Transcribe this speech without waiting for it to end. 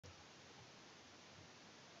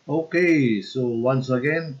Okay, so once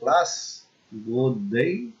again, class, good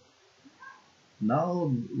day. Now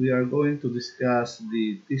we are going to discuss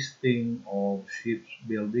the testing of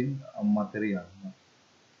shipbuilding material.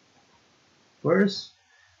 First,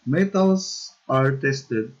 metals are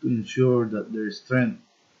tested to ensure that their strength,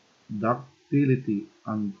 ductility,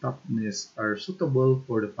 and toughness are suitable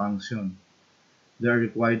for the function they are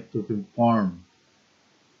required to perform.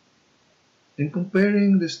 In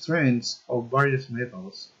comparing the strengths of various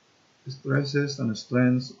metals, stresses and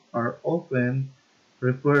strengths are often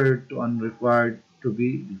referred to and required to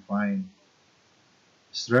be defined.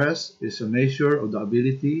 Stress is a measure of the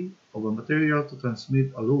ability of a material to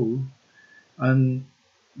transmit a load and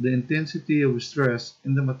the intensity of stress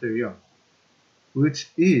in the material,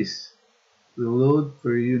 which is the load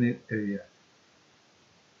per unit area,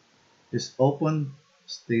 is often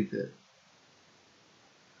stated.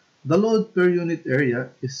 The load per unit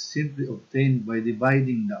area is simply obtained by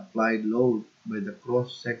dividing the applied load by the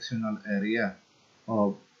cross-sectional area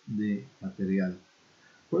of the material.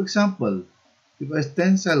 For example, if a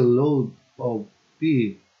tensile load of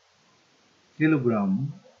P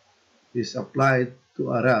kilogram is applied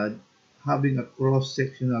to a rod having a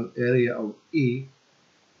cross-sectional area of E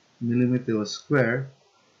millimeter square,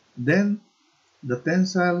 then the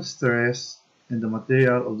tensile stress in the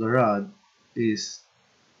material of the rod is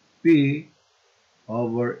P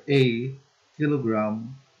over A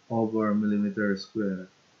kilogram over millimeter square.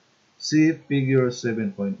 See figure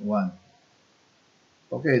 7.1.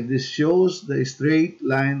 Okay, this shows the straight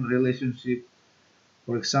line relationship,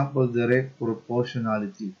 for example, direct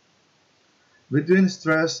proportionality between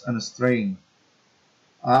stress and strain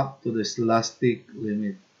up to the elastic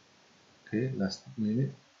limit. Okay, elastic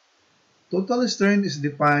limit. Total strain is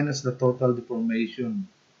defined as the total deformation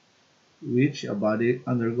which a body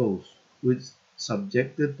undergoes, which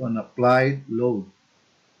subjected to an applied load.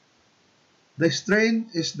 The strain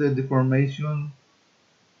is the deformation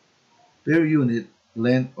per unit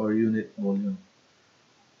length or unit volume.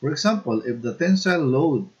 For example, if the tensile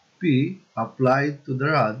load P applied to the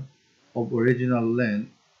rod of original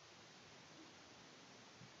length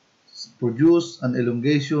produce an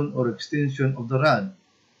elongation or extension of the rod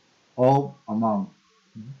of amount,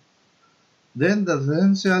 then the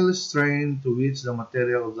tensile strain to which the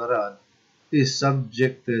material of the rod is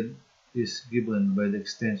subjected is given by the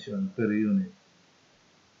extension per unit.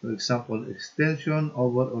 For example, extension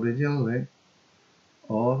over original length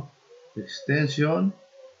or extension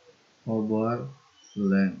over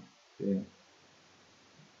length. Okay.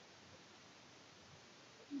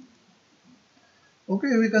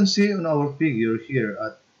 Okay, we can see on our figure here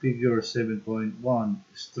at figure 7.1,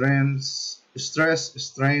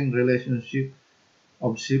 stress-strain relationship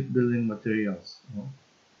of shipbuilding materials.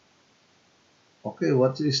 Okay,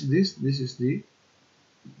 what is this? This is the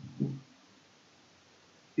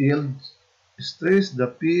yield stress, the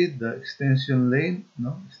P, the extension lane,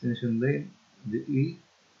 the E,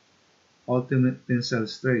 ultimate tensile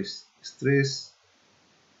stress. Stress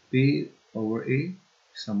P over A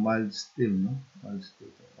is a mild steel, mild steel.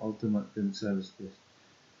 Ultimate tensile stress.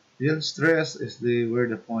 Yield stress is the where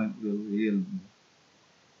the point will yield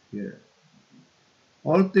here.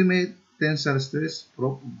 Ultimate tensile stress,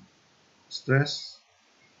 stress,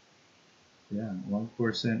 yeah,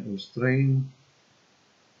 1% of strain.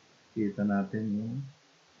 Kita natin yung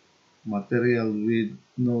material with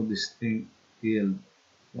no distinct yield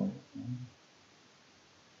point.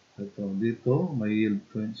 Ito, dito, may yield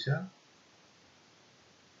point siya.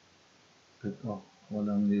 Ito,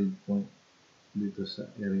 walang yield point dito sa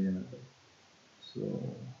area na ito. So,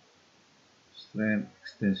 strength,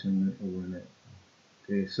 extension, overlap.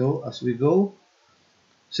 Okay, so as we go,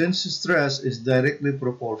 since stress is directly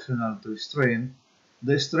proportional to strain,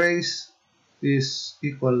 the stress is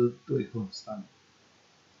equal to a constant.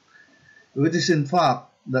 It is in fact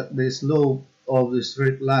that the slope of the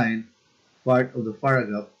straight line part of the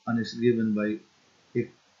paragraph and is given by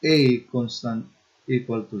a constant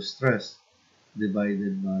equal to stress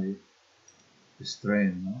divided by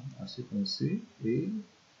strain. No? As you can see, A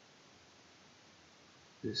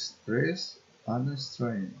is stress and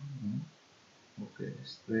strain. Okay,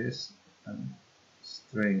 stress and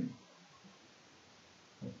strain.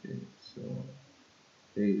 Okay, so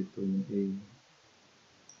A ito yung A.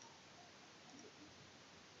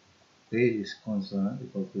 A is constant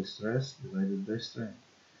equal to stress divided by strain.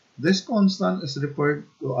 This constant is referred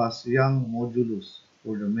to as Young modulus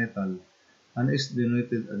for the metal and is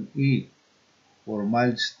denoted as E. For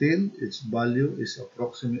mild steel, its value is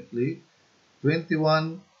approximately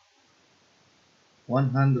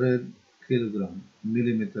 21,100 kilogram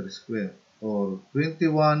millimeter square or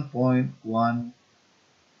 21.1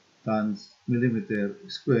 tons millimeter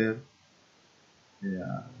square.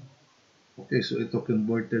 Yeah. Okay, so ito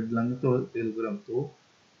converted lang ito, kilogram to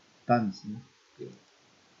tons. No? Okay.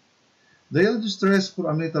 The yield stress for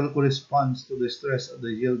a metal corresponds to the stress at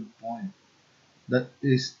the yield point. That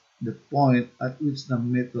is the point at which the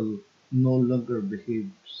metal no longer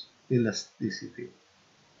behaves elasticity.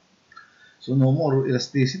 So no more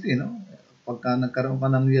elasticity, no? Pagka nagkaroon ka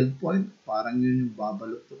ng yield point, parang yun yung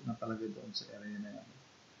babalutot na talaga doon sa area na yan.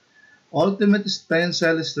 Ultimate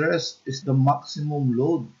tensile stress is the maximum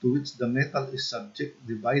load to which the metal is subject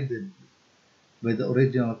divided by the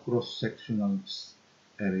original cross-sectional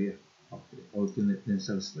area. Okay. Ultimate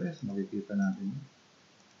tensile stress, makikita natin yun.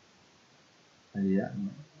 Ayan.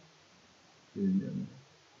 No? Yun.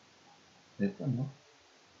 Ito, no?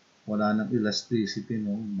 Wala nang elasticity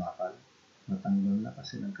nung bakal. Natanggal na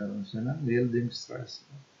kasi nagkaroon siya ng yielding stress.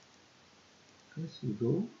 Okay, so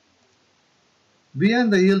go.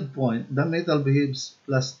 Beyond the yield point, the metal behaves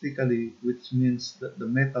plastically, which means that the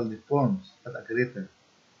metal deforms at a greater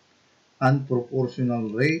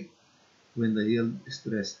unproportional rate when the yield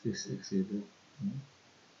stress is exceeded.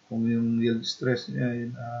 Kung yung yield stress niya ay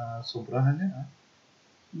sobrahan niya,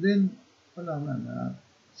 then wala na,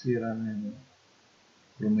 sira na yung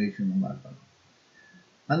formation ng metal.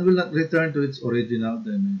 And will not return to its original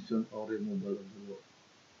dimension or removal of the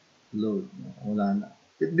load. Wala na.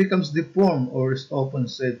 It becomes deformed or is often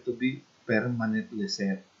said to be permanently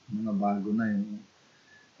set. Mga bago na yung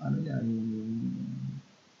yung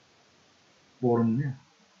form niya.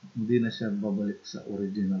 Hindi na siya babalik sa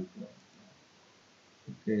original form.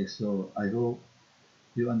 Okay, so I hope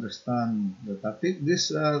you understand the topic.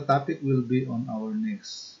 This topic will be on our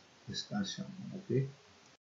next discussion. Okay.